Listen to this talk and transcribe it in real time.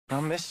I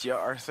missed you,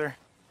 Arthur.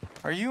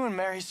 Are you and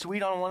Mary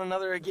sweet on one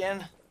another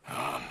again?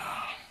 Oh,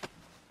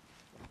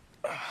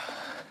 no.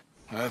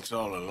 That's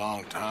all a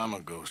long time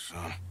ago,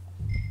 son.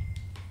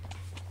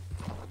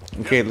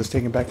 Okay, let's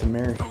take him back to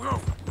Mary. Go,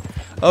 go.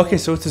 Okay,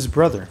 so it's his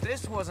brother.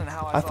 This wasn't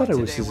how I thought it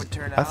was today his. would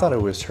turn I thought out.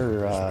 it was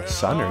her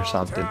son or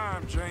something.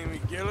 Time,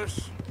 Jamie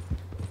Gillis.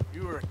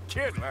 You were a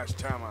kid last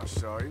time I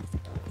saw you.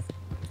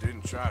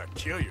 Didn't try to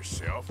kill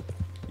yourself.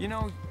 You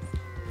know,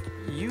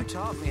 you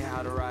taught me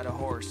how to ride a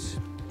horse.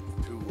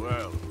 Too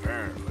well,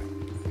 apparently.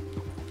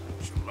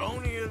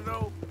 Chelonia,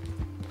 though?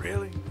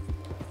 Really?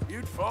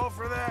 You'd fall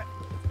for that?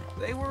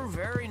 They were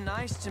very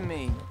nice to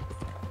me.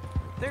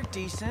 They're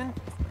decent.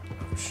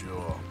 I'm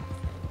sure.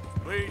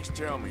 Please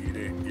tell me you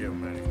didn't give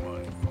them any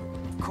money.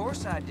 Of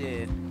course I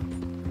did.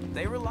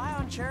 They rely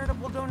on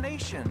charitable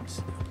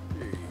donations.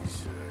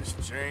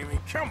 Jesus, Jamie,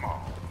 come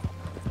on.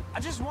 I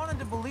just wanted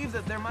to believe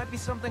that there might be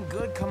something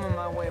good coming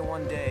my way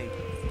one day.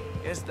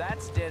 Guess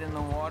that's dead in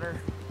the water.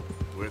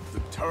 With the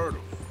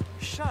turtles.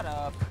 Shut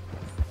up.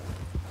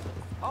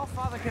 All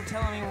Father kept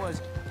telling me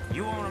was,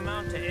 you won't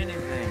amount to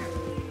anything.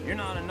 You're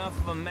not enough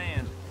of a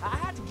man. I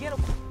had to get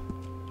away.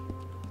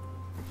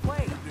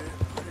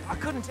 I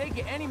couldn't take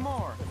it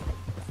anymore.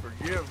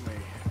 Forgive me,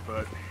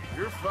 but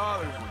your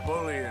father's a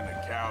bully and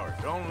a coward.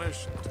 Don't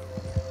listen to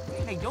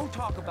him. Hey, don't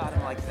talk about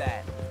him like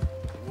that.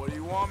 What do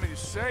you want me to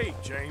say,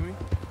 Jamie?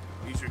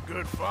 He's a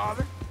good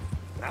father?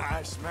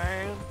 Nice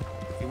man?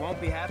 He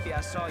won't be happy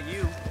I saw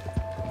you.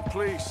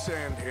 Please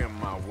send him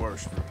my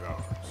worst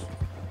regards.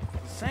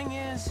 The thing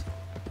is,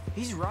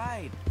 he's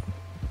right.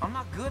 I'm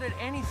not good at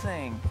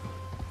anything.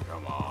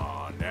 Come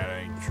on, that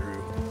ain't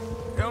true.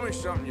 Tell me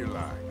something you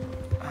like.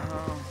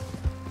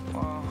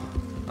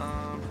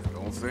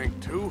 Don't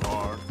think too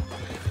hard.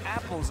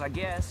 Apples, I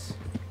guess.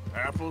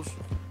 Apples?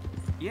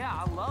 Yeah,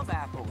 I love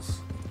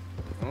apples.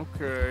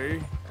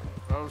 Okay.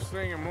 I was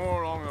thinking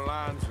more along the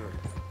lines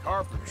of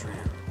carpentry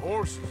or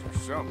horses or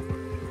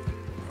something.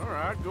 All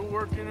right, go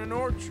work in an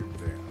orchard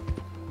then.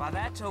 By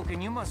that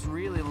token, you must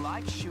really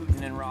like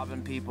shooting and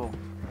robbing people.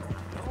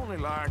 I only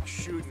like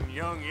shooting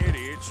young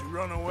idiots who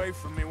run away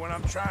from me when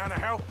I'm trying to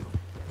help them.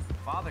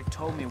 Father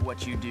told me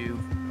what you do.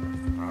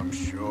 I'm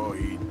sure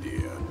he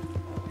did.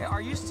 Hey,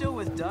 are you still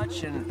with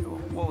Dutch and,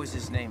 what was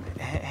his name,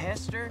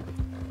 Hester?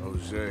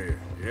 Hosea.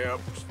 Yep,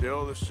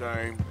 still the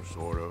same,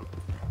 sort of.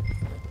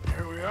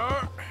 Here we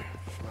are.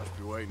 She must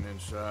be waiting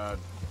inside.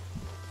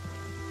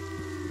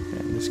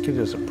 Man, this kid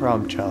is a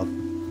problem child.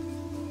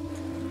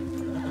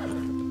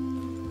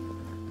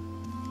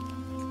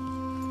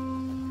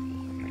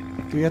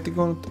 Do we have to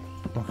go?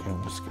 Okay,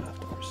 we'll just get off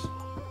the horse.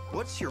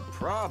 What's your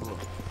problem?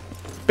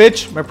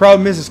 Bitch, my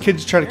problem is this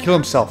kid's trying to kill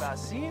himself. About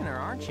seeing her,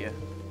 aren't you?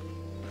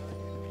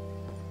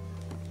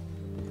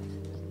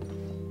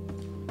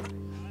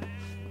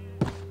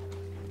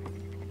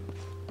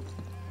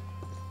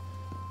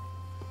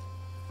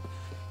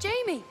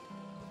 Jamie!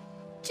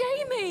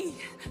 Jamie!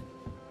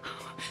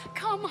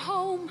 Come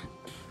home.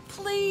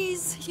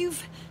 Please,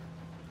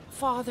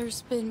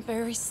 Father's been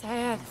very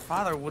sad.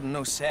 Father wouldn't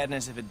know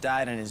sadness if it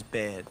died in his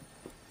bed.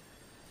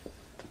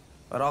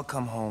 But I'll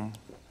come home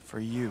for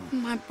you.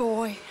 My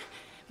boy.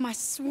 My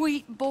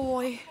sweet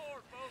boy.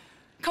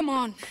 Come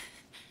on.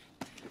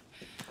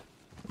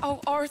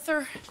 Oh,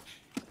 Arthur.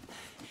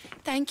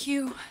 Thank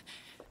you.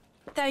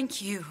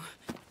 Thank you.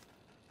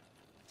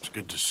 It's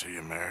good to see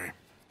you, Mary.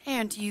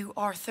 And you,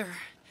 Arthur.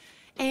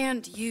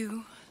 And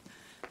you.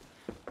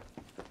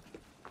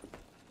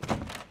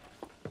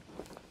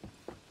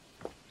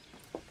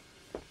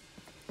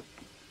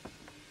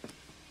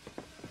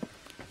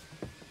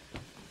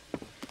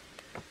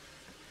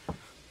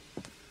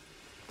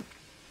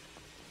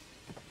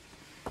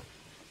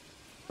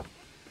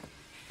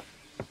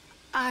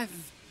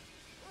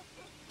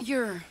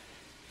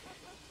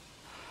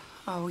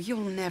 Oh, you'll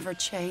never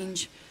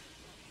change.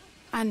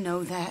 I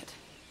know that.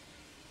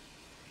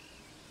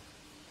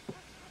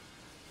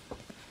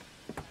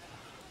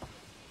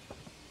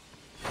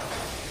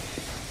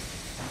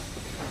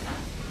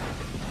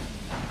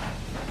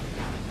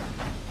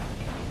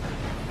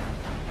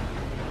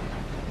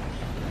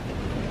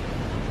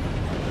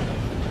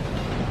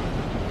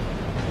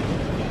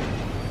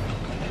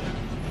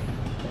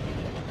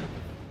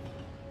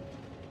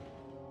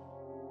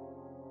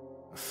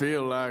 I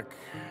feel like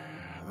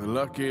the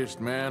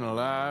luckiest man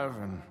alive,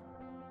 and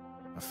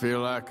I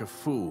feel like a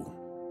fool.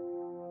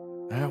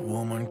 That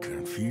woman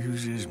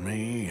confuses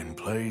me and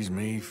plays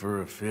me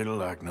for a fiddle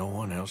like no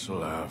one else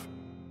alive.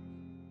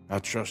 I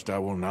trust I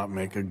will not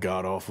make a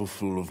god-awful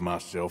fool of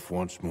myself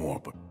once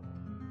more, but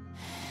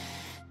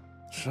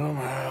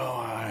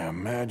somehow I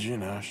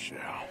imagine I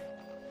shall.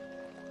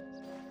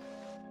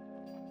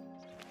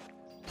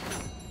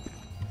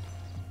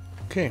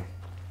 Okay.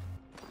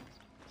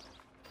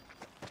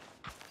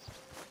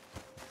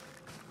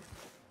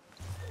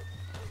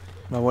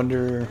 I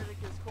wonder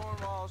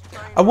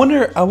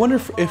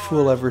if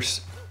we'll ever.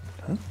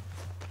 Huh? Can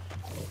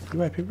you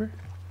buy paper?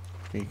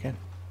 Yeah, you can.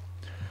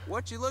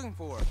 What you looking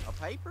for? A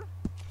paper?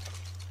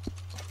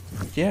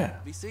 Yeah.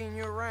 Be seeing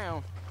you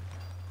around.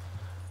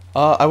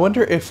 I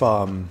wonder if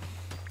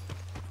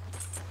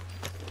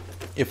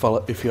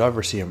you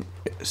ever see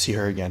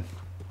her again.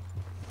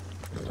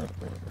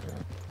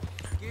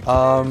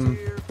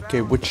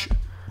 Okay, what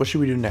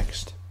should we do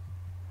next?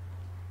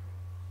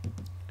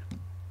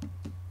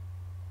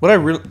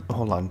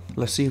 Hold on.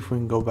 Let's see if we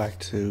can go back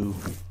to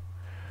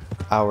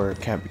our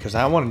camp because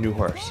I want a new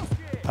horse.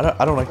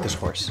 I don't like this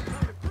horse.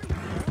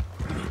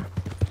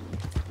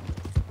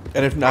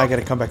 And if not, I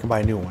gotta come back and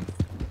buy a new one.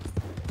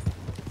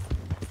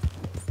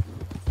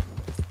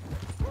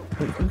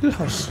 Look at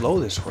how slow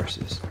this horse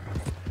is.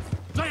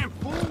 Damn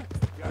fool!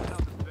 Got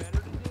nothing better to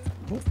do?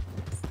 Oh.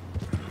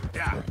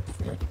 Yeah.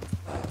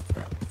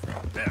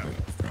 Yeah.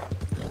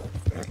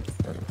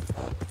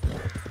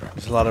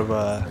 There's a lot of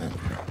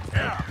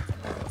Yeah.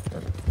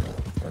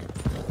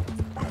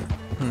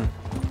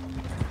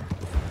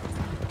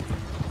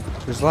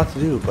 There's a lot to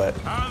do, but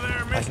Hi there, I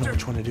don't know mister.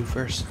 which one to do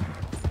first.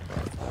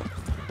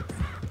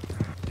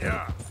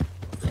 Yeah.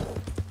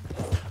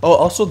 Oh,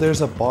 also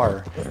there's a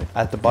bar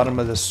at the bottom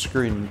of the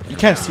screen. You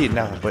can't see it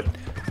now, but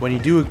when you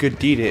do a good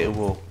deed, it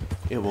will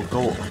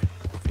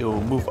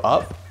move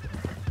up.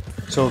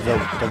 So the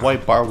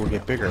white bar will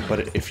get bigger.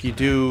 But if you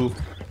do,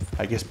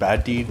 I guess,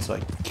 bad deeds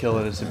like kill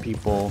innocent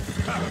people,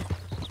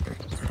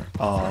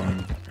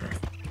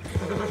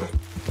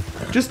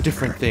 just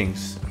different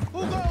things.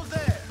 Who goes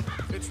there?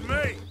 It's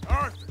me,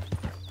 Arthur.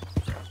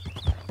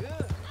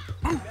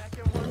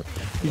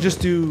 You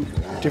just do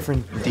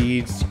different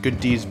deeds,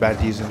 good deeds, bad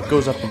deeds, and it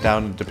goes up and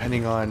down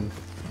depending on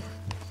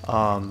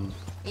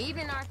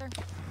Even Arthur.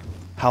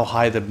 how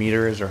high the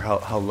meter is or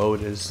how low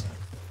it is.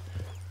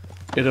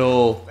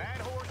 It'll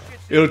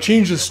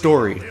change the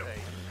story.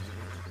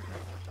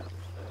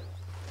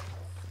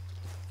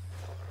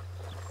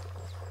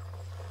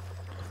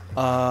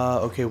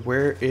 Okay,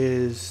 where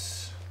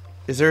is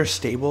there a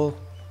stable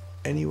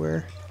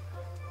anywhere?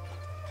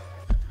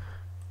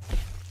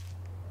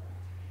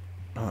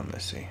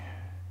 Let's see.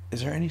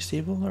 Is there any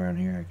stable around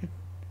here I could?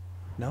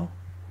 No?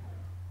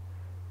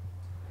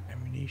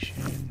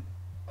 Ammunition.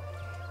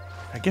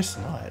 I guess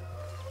not.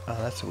 Oh,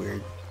 that's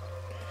weird.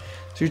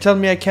 So you're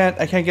telling me I can't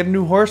get a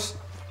new horse?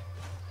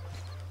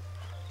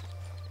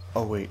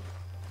 Oh wait.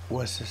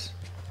 What's this?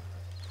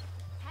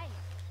 Hey,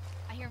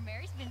 I hear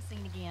Mary's been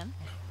seen again.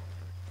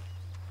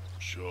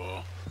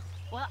 Sure.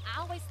 Well, I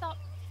always thought,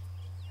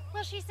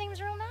 well, she seems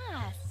real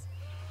nice.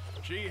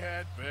 She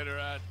had better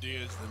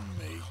ideas than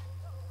me.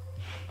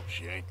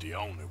 She ain't the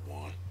only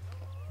one.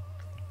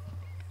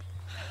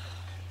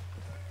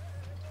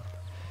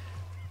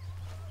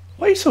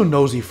 Why are you so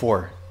nosy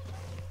for?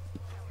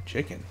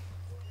 Chicken.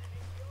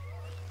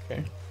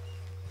 Okay.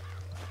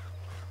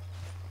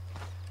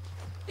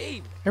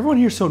 Steve, Everyone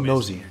here's so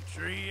nosy. Your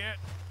tree yet?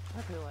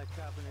 I feel like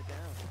chopping it down.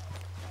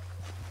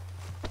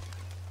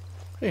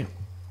 Hey.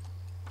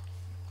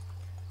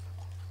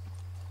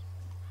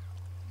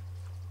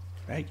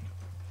 Right.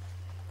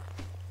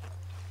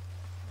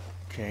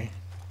 Okay.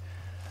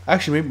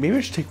 Actually, maybe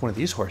I should take one of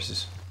these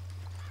horses.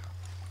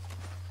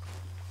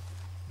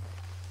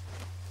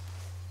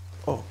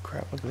 Oh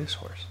crap! Look at this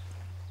horse.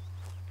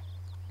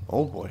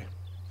 Oh boy.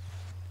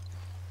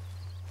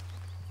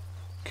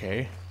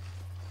 Okay.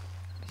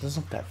 It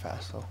doesn't look that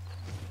fast though.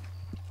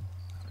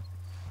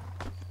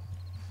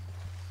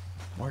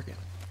 Morgan.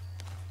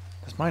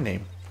 That's my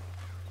name.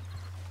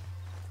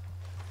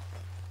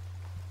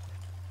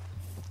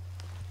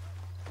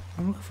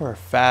 I'm looking for a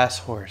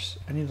fast horse.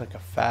 I need like a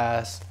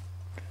fast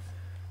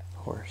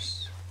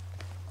horse.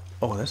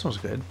 Oh, this one's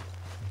good.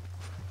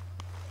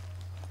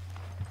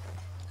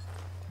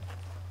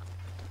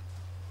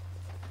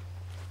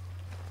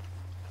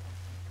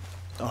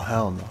 Oh,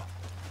 hell no.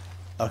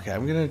 Okay,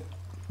 I'm gonna...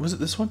 Was it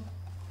this one?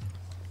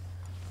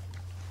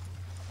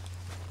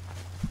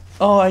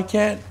 Oh, I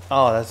can't...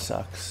 Oh, that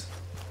sucks.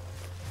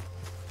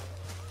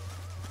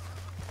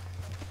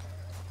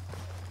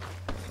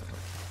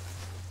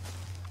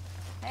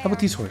 How about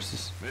these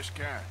horses? Miss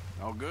Cat,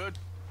 all good?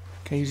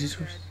 Can I use these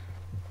horses?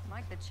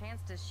 Like the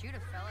chance to shoot a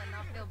fella and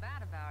not feel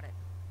bad about it.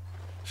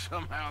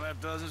 Somehow that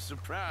doesn't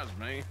surprise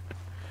me.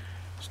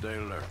 Stay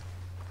alert.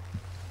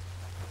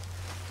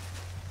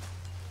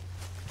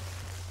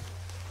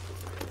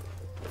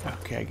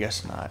 Okay, I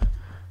guess not.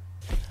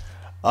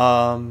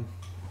 How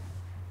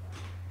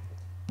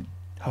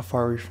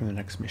far are we from the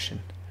next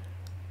mission?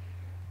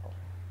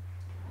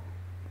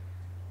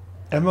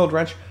 Emerald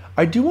Ranch.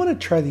 I do want to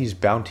try these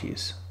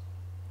bounties.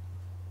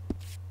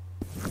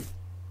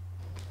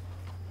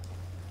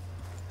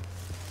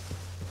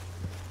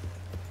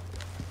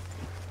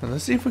 And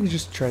let's see if we can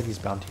just try these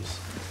bounties.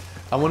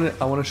 I want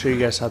to show you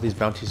guys how these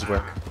bounties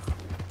work.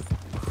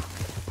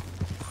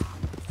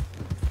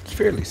 It's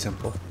fairly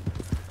simple.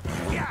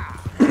 Yeah.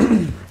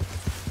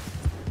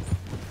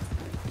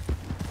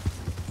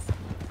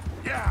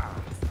 Yeah.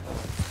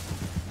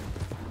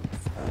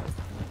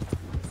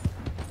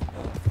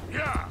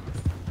 Yeah.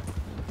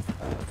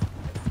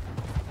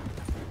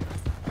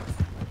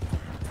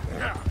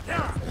 Yeah.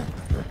 Yeah.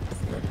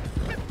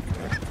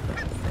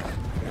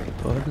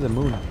 Oh, look at the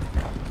moon.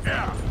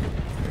 Yeah.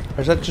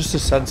 Or is that just the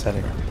sun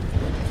setting?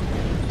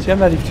 See, I'm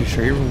not even too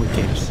sure, even with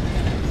games.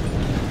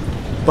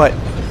 But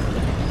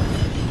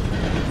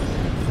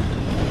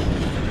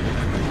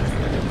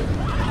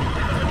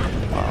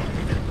wow.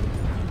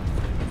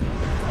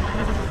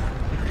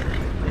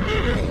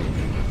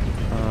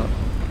 I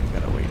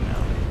gotta wait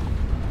now.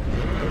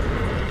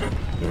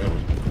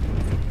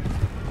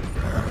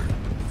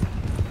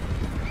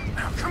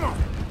 Now, come on.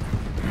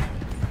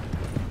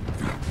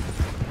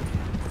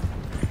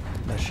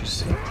 Let's just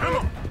see. Come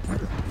on.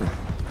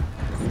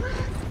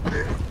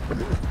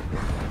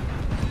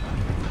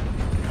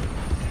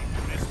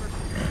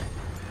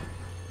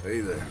 Hey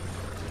there.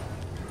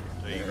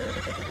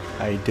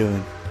 How you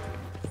doing?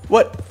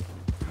 What?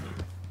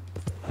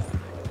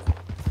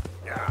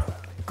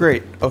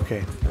 Great.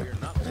 Okay.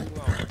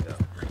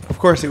 Of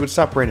course, it would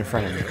stop right in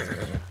front of me.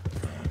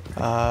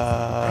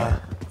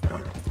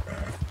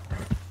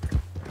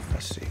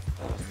 Let's see.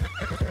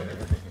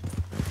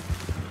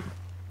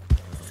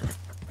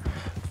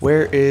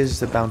 Where is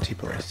the bounty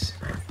place?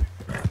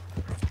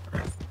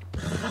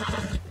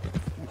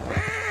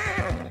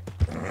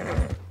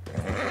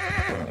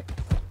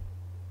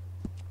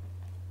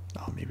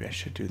 Oh, maybe I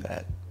should do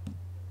that.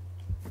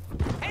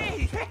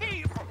 Hey,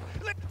 hey!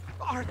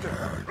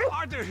 Arthur,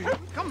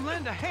 come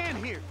lend a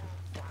hand here.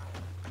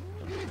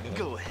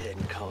 Go ahead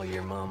and call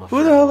your mama.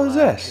 Who the hell is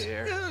this?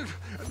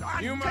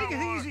 You might Take it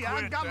wanna easy, I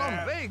quit got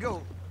that.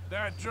 lumbago.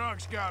 That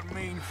drunk's got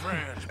mean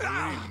friends,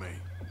 believe me.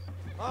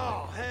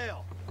 Oh,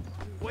 hell.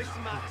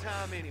 Wasting my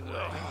time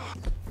anyway.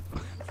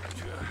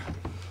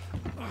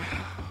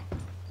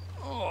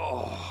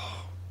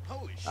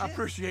 Holy shit. I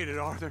appreciate it,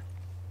 Arthur.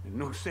 There's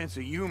no sense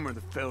of humor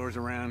the fellers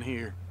around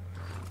here.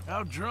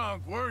 How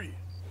drunk were you?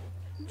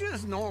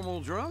 Just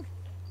normal drunk.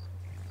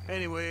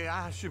 Anyway,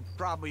 I should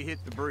probably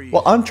hit the breeze.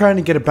 Well, I'm trying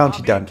to get a bounty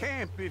I'll be done. in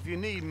camp if you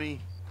need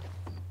me.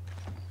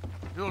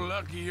 You're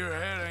lucky your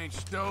head ain't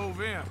stove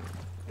in.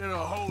 It'll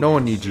hold No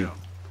one needs you.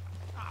 itself.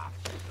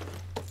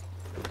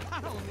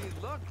 I don't need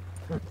luck.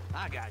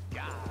 I got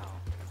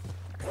guile.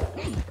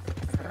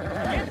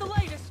 Get the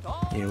latest.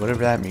 Yeah,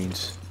 whatever that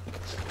means.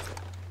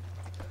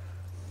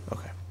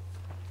 Okay.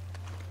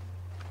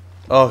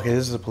 Oh, okay,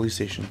 this is a police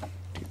station.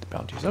 To get the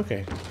bounties.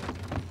 Okay.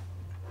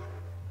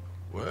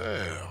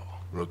 Well,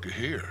 looky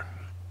here.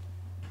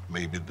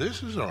 Maybe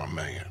this is our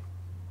man.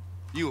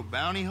 You a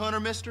bounty hunter,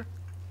 mister?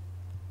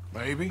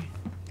 Maybe.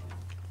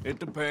 It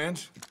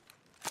depends.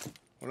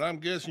 Well, I'm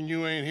guessing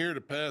you ain't here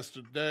to pass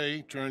the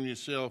day, turn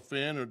yourself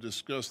in, or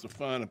discuss the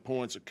finer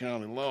points of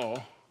county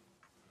law.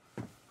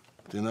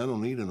 Then I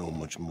don't need to know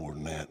much more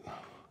than that,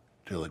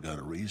 till I got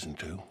a reason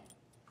to.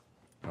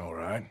 All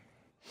right.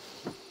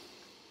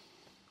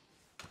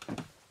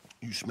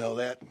 You smell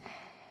that?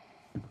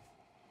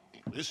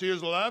 This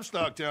here's a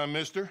livestock town,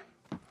 mister.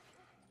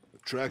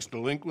 Attracts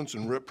delinquents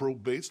and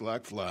reprobates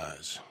like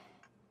flies.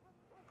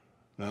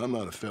 Now, I'm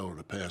not a fellow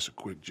to pass a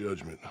quick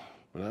judgment,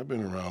 but I've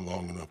been around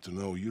long enough to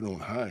know you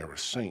don't hire a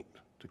saint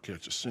to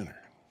catch a sinner.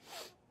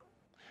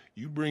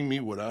 You bring me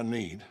what I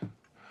need,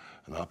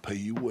 and I'll pay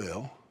you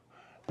well,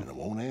 and I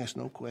won't ask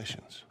no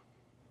questions.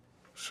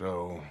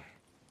 So,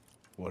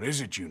 what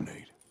is it you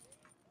need?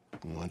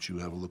 Why don't you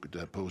have a look at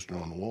that poster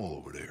on the wall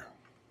over there?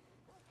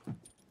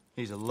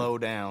 He's a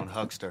low-down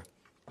huckster.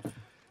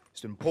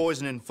 He's been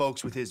poisoning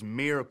folks with his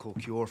miracle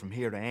cure from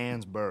here to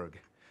Annesburg.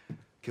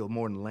 Killed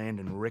more than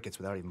Landon Ricketts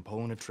without even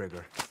pulling a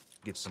trigger.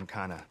 Gets some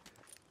kind of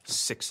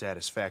sick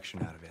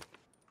satisfaction out of it.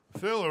 The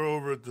fella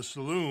over at the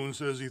saloon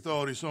says he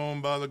thought he saw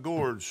him by the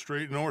gorge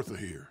straight north of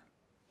here.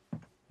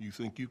 You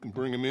think you can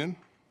bring him in?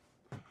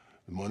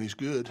 The money's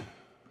good.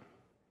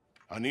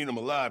 I need him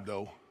alive,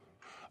 though.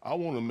 I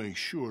want to make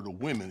sure the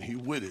women he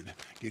witted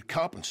get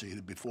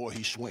compensated before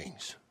he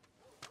swings.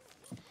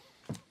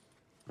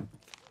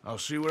 I'll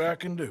see what I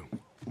can do.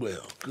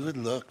 Well, good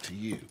luck to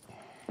you.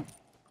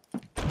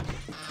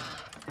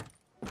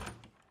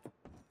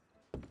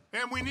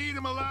 And we need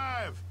him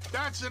alive.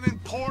 That's an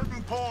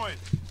important point.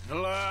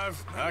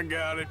 Alive. I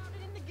got it.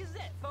 In the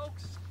Gazette,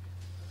 folks.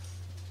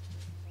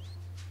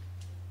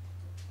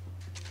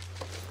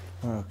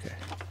 Okay.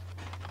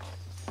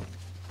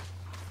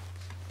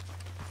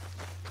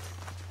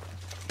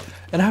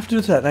 And I have to do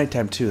this at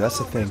nighttime too. That's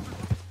the thing.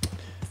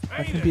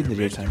 I can be in the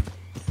daytime.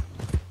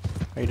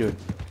 How you doing?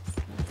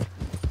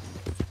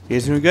 You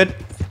guys doing good?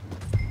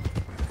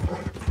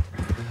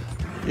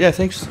 Yeah,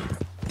 thanks.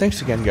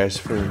 Thanks again, guys,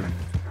 for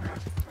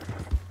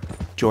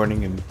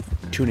joining and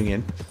tuning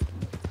in.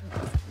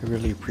 I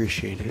really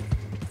appreciate it.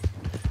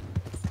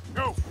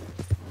 Go.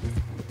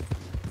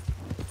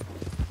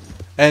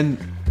 And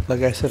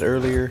like I said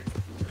earlier,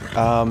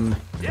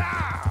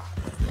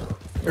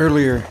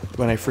 earlier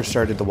when I first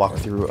started the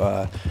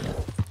walkthrough,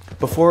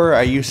 before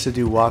I used to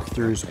do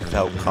walkthroughs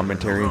without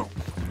commentary,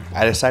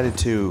 I decided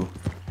to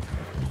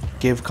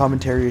give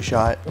commentary a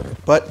shot.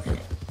 But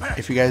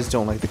if you guys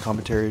don't like the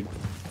commentary,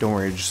 don't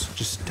worry.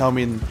 Just tell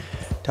me in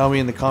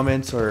the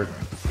comments or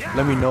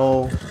let me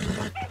know,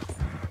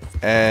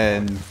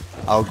 and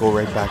I'll go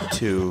right back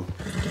to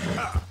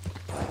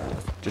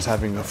just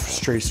having a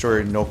straight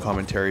story, no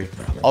commentary.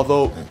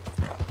 Although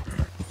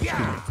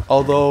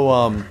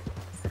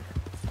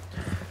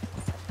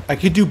I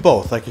could do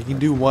both. Like I can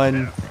do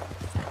one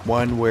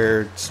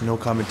where it's no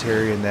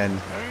commentary, and then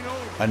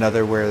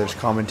another where there's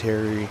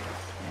commentary.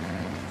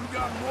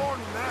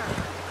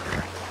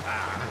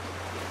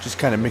 Just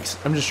kind of mix.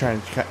 I'm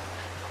trying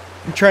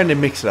to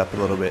mix it up a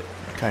little bit,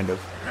 kind of.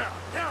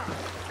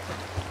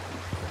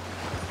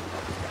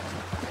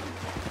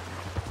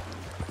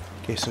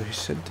 Okay, so he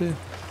said to.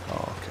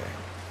 Oh, okay.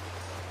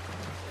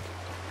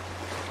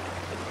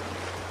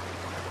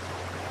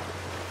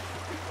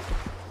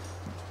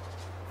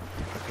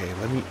 Okay,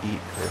 let me eat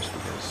first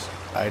because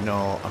I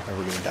know I'm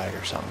probably gonna die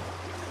or something.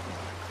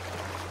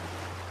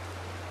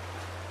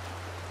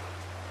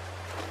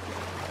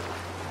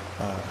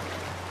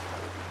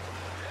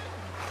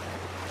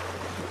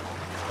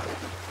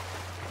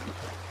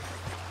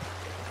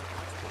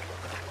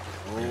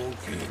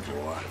 Okay,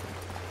 boy.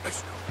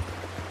 Let's go.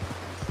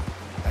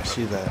 I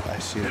see the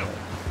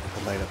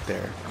light up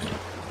there.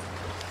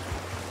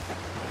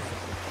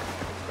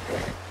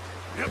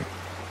 Yep.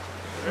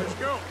 Let's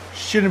go.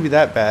 Shouldn't be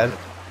that bad.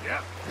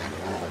 Yep.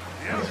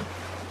 Yep.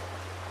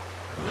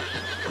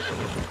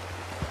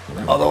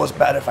 Although it's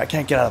bad if I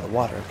can't get out of the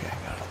water. Okay, I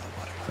got out of the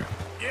water.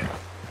 Yeah.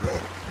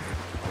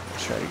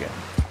 Let's try it again.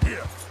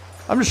 Yeah.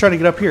 I'm just trying to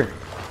get up here.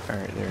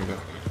 Alright, there we go.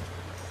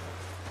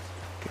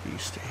 Get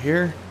used to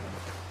here.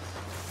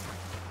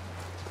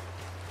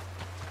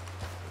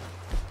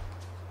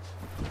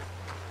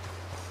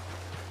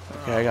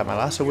 Okay, I got my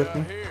lasso with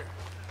me.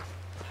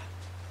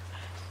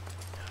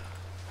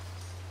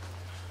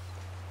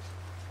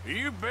 Are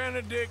you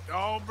Benedict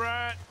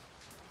Albright?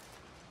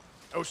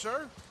 Oh,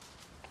 sir?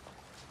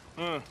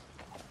 Kind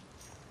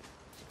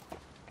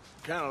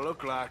of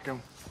look like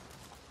him.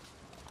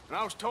 And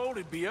I was told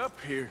he'd be up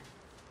here.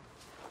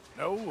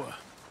 No,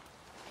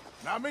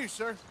 not me,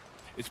 sir.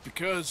 It's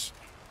because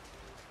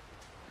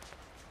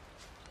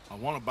I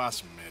want to buy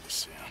some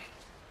medicine.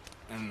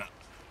 And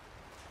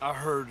I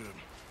heard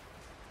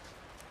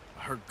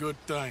good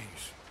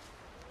things.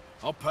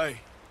 I'll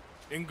pay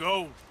in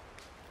gold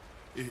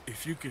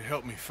if you could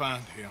help me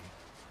find him.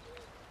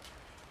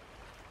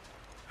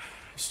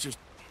 It's just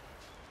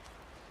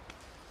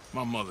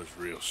my mother's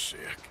real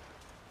sick.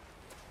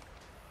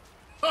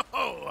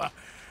 Oh,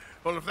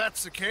 well, if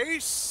that's the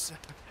case,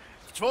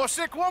 if it's for a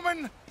sick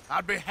woman,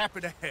 I'd be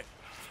happy to help.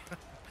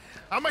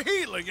 I'm a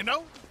healer, you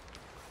know,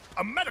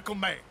 a medical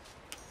man.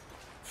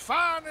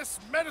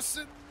 Finest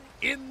medicine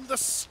in the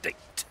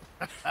state.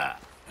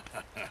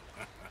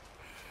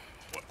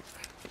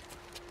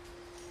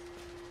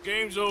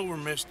 Game's over,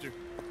 mister.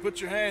 Put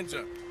your hands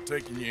up. I'm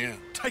taking you in.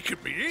 Taking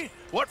me in?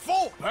 What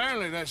for?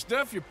 Apparently that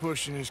stuff you're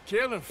pushing is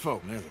killing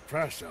folk. There's a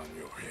price on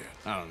your head.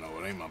 I don't know.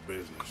 It ain't my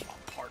business. Come on,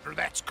 partner.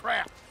 That's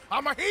crap.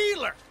 I'm a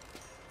healer.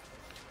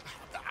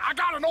 I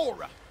got an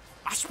aura.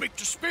 I speak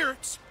to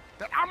spirits.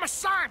 I'm a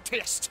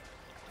scientist.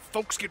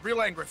 Folks get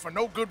real angry for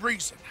no good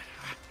reason.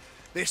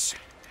 This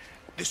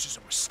is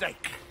a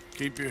mistake.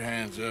 Keep your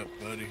hands up,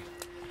 buddy.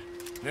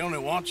 They only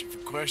want you for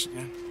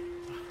questioning.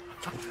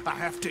 I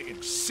have to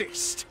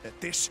insist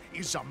that this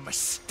is a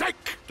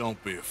mistake.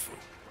 Don't be a fool.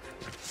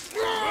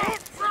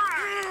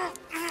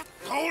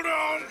 Hold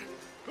on.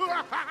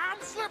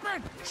 I'm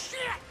slipping. Shit.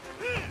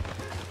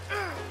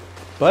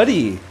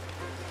 Buddy.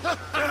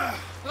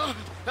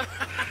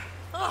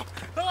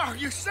 Oh,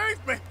 you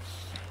saved me.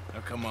 Now,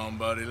 come on,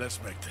 buddy.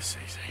 Let's make this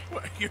easy.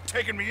 What, you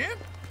taking me in?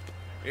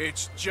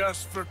 It's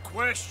just for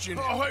questioning.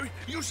 Oh,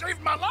 you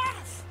saved my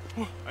life.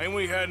 Ain't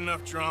we had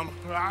enough drama?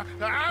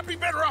 I'd be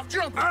better off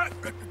jumping.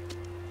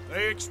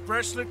 They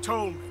expressly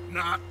told me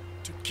not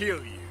to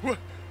kill you.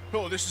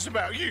 Oh, this is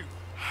about you.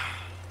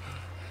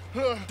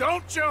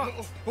 Don't jump.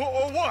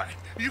 Or what?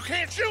 You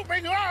can't shoot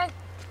me, no.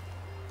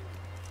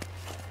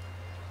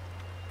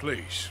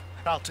 Please.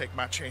 I'll take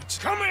my chance.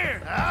 Come here.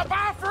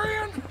 Bye,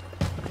 friend.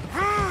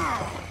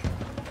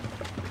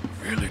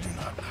 Really do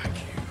not like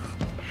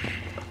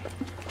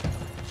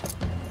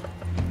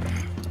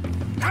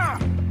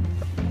you.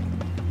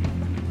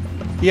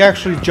 He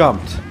actually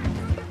jumped.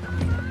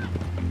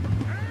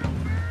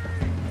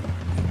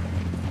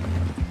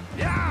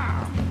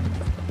 Yeah.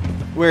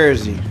 Where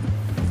is he?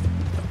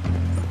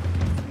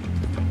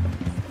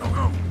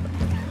 Go.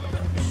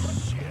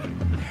 Shit.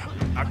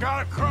 I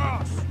gotta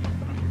cross.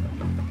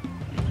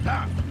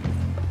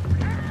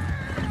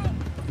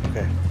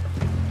 Okay.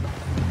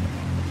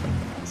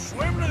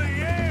 Swim to the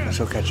end. Let's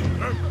go catch him.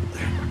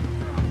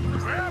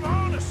 Grab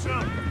onto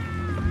something.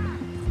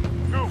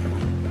 Go.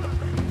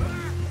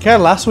 Can I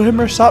lasso him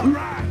or something?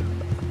 Right.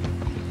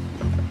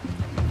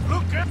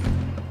 Look at the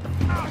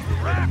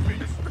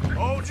rapids.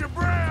 Hold your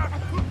breath.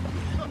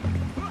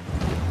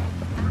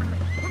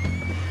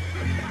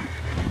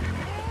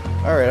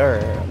 All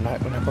right. I'm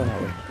not going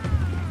that way.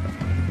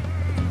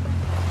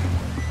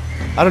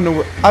 I don't know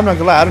where. I'm not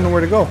gonna lie. I don't know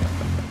where to go.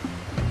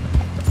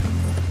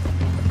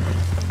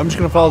 I'm just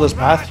gonna follow this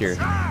path here.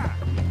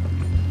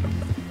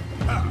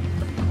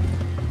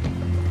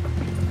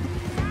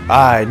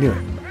 I knew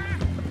it.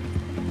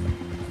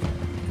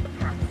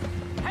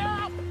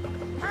 Help!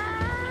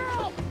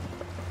 Help!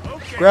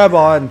 Okay. Grab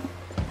on.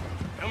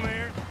 Come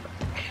here.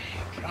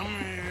 Come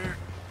here.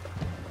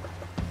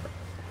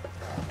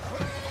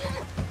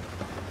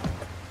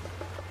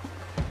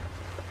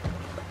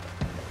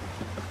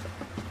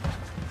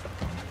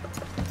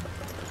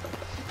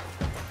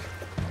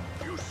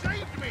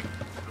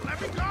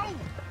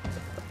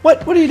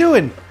 What? What are you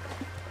doing?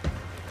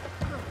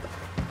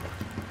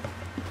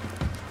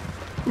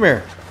 Come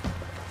here.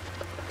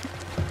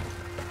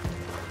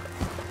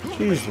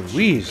 Jeez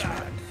Louise,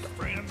 man.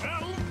 Friend,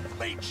 I'll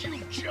let you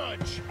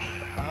judge.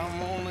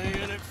 I'm only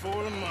in it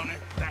for the money.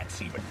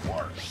 That's even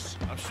worse.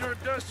 I'm sure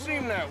it does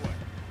seem that way.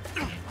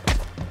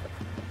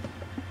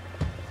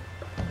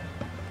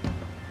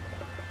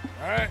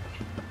 All right,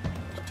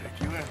 let's take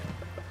you in.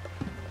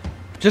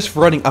 Just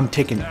running. I'm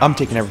taking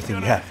everything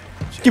you have.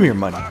 Give me your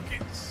money.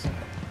 Pockets.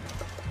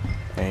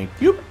 Thank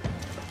you.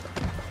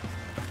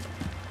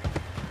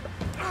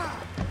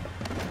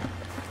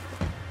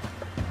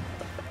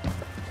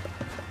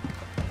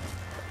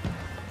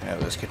 Yeah,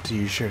 let's get to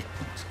you,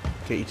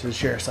 get you to the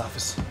sheriff's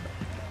office.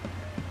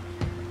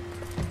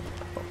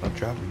 Oh, I'm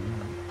driving.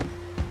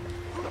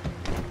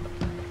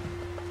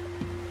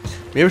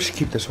 Maybe we should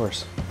keep this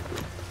horse.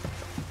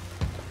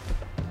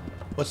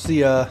 What's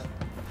the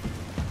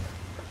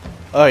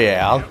Oh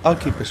yeah, I'll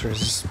keep this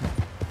horse.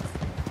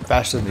 It's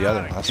faster than the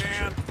other one, that's for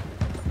sure.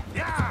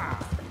 Yeah.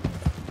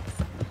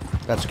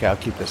 That's okay, I'll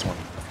keep this one.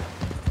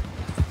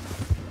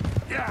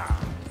 Yeah.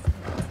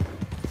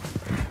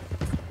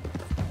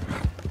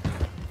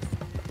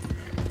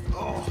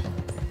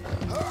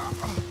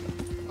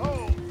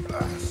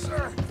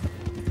 Sir.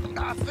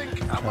 I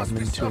think I must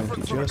be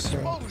suffering from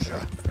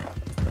exposure.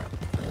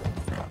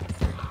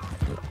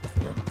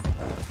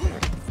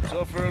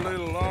 Suffer a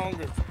little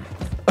longer.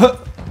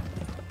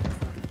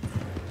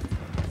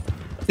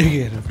 You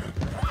get him.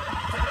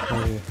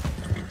 Oh, yeah.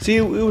 See,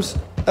 that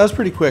was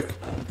pretty quick.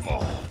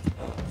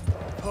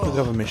 Quick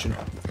of a mission.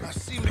 I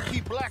seem to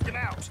keep blacking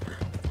out.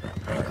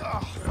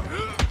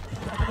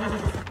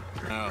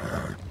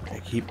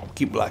 Okay,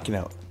 keep blacking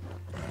out.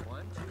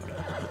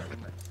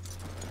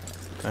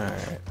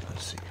 Alright,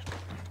 let's see.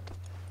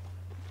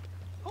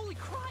 Holy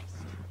Christ!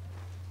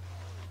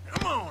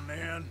 Come on,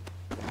 man.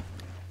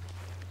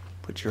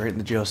 Put you right in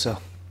the jail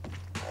cell.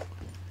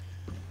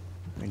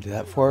 Let me do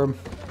that for him.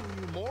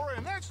 More,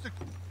 and that's the...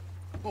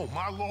 Oh,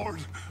 my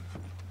lord.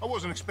 I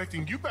wasn't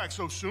expecting you back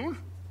so soon.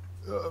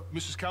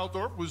 Mrs.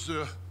 Calthorpe was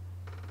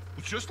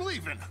just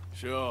leaving.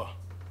 Sure.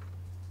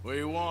 Where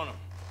you want him?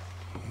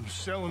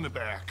 Cell in the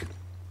back.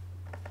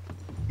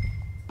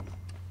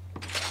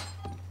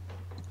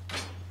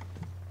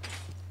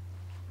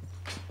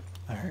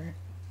 Alright.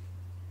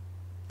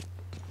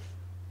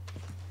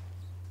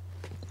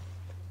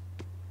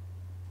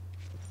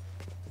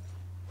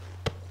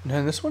 And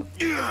then this one?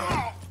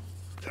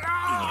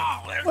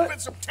 Oh, there's been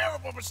some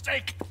terrible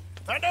mistake.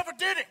 I never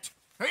did it.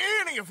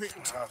 Any of it.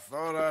 I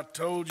thought I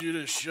told you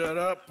to shut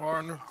up,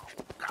 partner.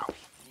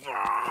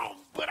 Oh,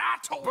 but I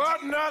told you.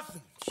 But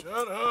nothing.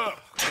 Shut up.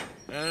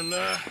 And,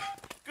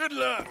 good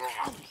luck.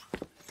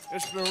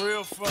 It's been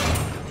real fun.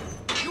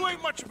 You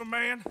ain't much of a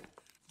man.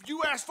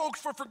 You ask folks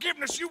for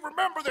forgiveness, you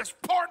remember this,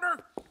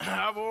 partner?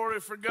 I've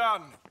already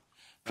forgotten.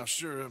 Now,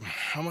 sure,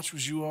 how much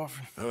was you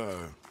offering?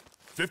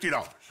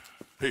 $50.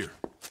 Here.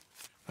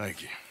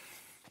 Thank you.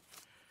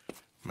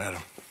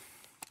 Madam.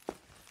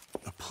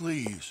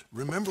 Please,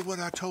 remember what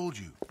I told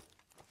you.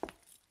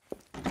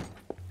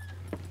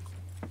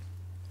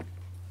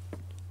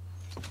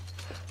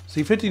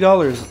 See,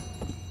 $50.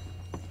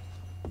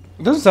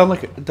 It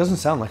doesn't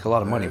sound like a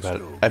lot of money,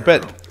 but I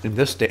bet in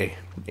this day,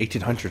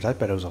 1800s, I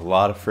bet it was a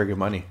lot of friggin'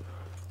 money.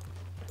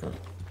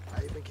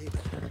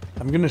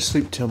 I'm gonna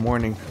sleep till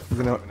morning.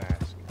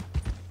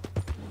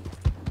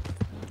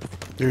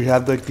 They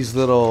have like these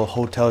little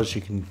hotels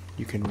you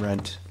can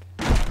rent.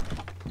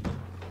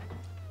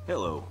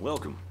 Hello,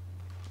 welcome.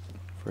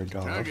 For $1.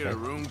 Can I get a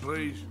room,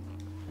 please?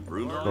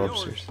 Room Go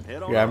upstairs.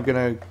 Yeah,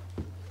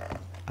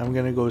 I'm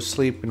gonna go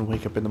sleep and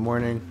wake up in the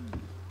morning.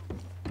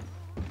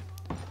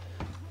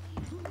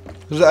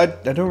 'Cause I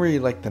don't really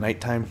like the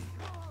nighttime.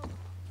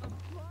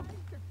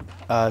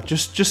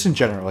 Just in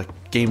general, like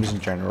games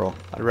in general.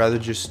 I'd rather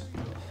just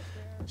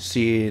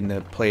see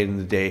and play it in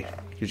the day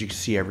because you can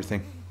see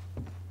everything.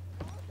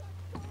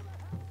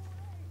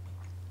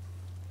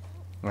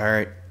 All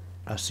right,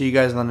 I'll see you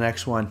guys on the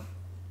next one.